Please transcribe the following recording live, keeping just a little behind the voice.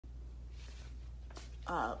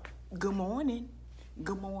Uh, Good morning.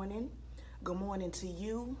 Good morning. Good morning to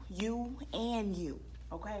you, and you.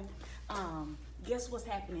 Okay. Guess what's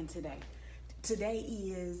happening today? Today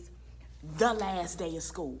is the last day of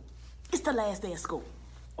school. It's the last day of school.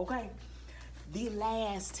 Okay. The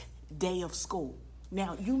last day of school.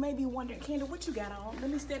 Now you may be wondering, Kendall, what you got on? Let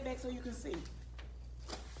me step back so you can see.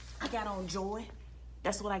 I got on joy.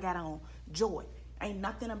 That's what I got on. Joy. Ain't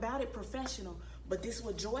nothing about it professional, but this is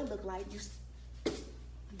what joy look like.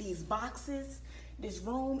 These boxes, this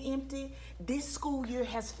room empty. This school year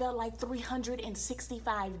has felt like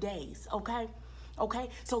 365 days, okay? Okay,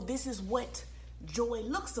 so this is what joy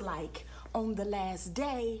looks like on the last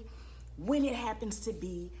day when it happens to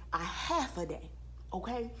be a half a day,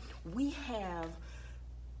 okay? We have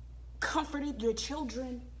comforted your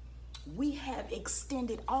children. We have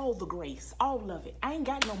extended all the grace, all of it. I ain't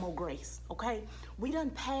got no more grace, okay? We done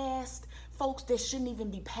passed folks that shouldn't even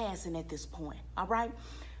be passing at this point, all right?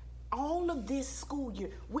 All of this school year,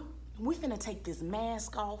 we finna take this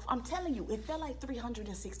mask off. I'm telling you, it felt like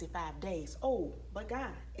 365 days. Oh, but God,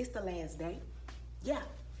 it's the last day. Yeah,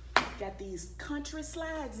 got these country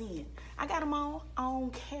slides in. I got them on, I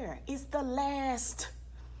don't care. It's the last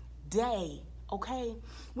day. Okay,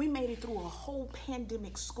 we made it through a whole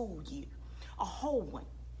pandemic school year, a whole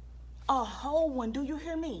one. Do you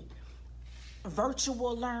hear me?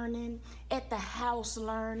 Virtual learning, at the house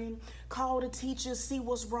learning, call the teachers, see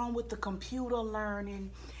what's wrong with the computer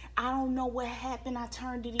learning. I don't know what happened. I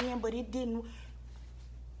turned it in, but it didn't.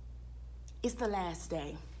 It's the last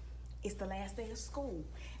day. It's the last day of school.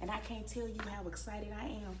 And I can't tell you how excited I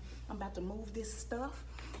am. I'm about to move this stuff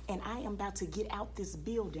and I am about to get out this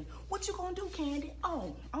building. What you gonna do, Candy?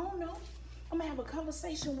 Oh, I don't know. I'm gonna have a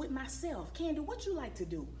conversation with myself. Candy, what you like to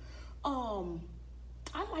do?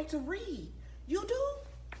 I like to read. You do?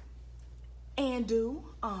 And do.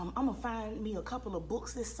 I'm gonna find me a couple of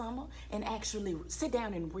books this summer and actually sit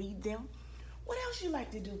down and read them. What else you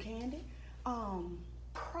like to do, Candy?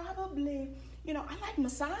 Probably, I like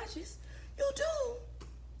massages. You do?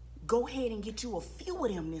 Go ahead and get you a few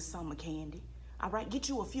of them this summer, Candy. All right, get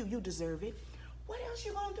you a few. You deserve it. What else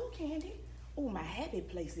you gonna do, Candy? Oh, my happy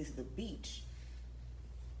place is the beach.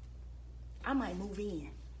 I might move in.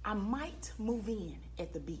 I might move in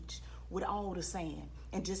at the beach with all the sand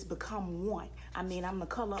and just become one. I mean, I'm the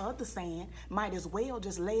color of the sand. Might as well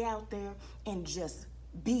just lay out there and just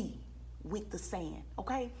be with the sand,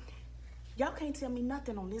 okay? Y'all can't tell me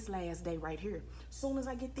nothing on this last day right here. Soon as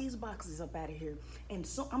I get these boxes up out of here. And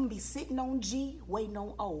so I'm gonna be sitting on G, waiting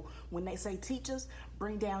on O. When they say, teachers,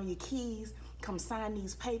 bring down your keys, come sign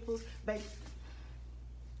these papers. Baby,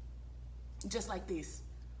 just like this.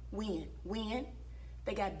 Win.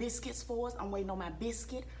 They got biscuits for us. I'm waiting on my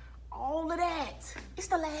biscuit. All of that. It's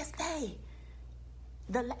the last day.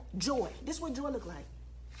 Joy. This is what joy look like.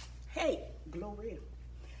 Hey, Gloria,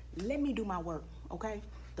 let me do my work, okay?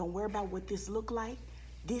 Don't worry about what this look like.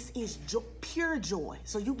 This is pure joy.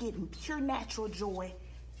 So you getting pure natural joy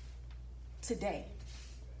today.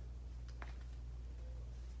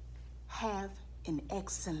 Have an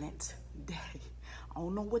excellent day. I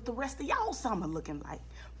don't know what the rest of y'all summer looking like,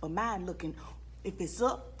 but mine looking, if it's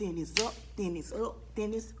up, then it's up, then it's up,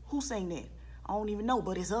 then it's, who sang that? I don't even know,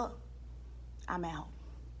 but it's up. I'm out.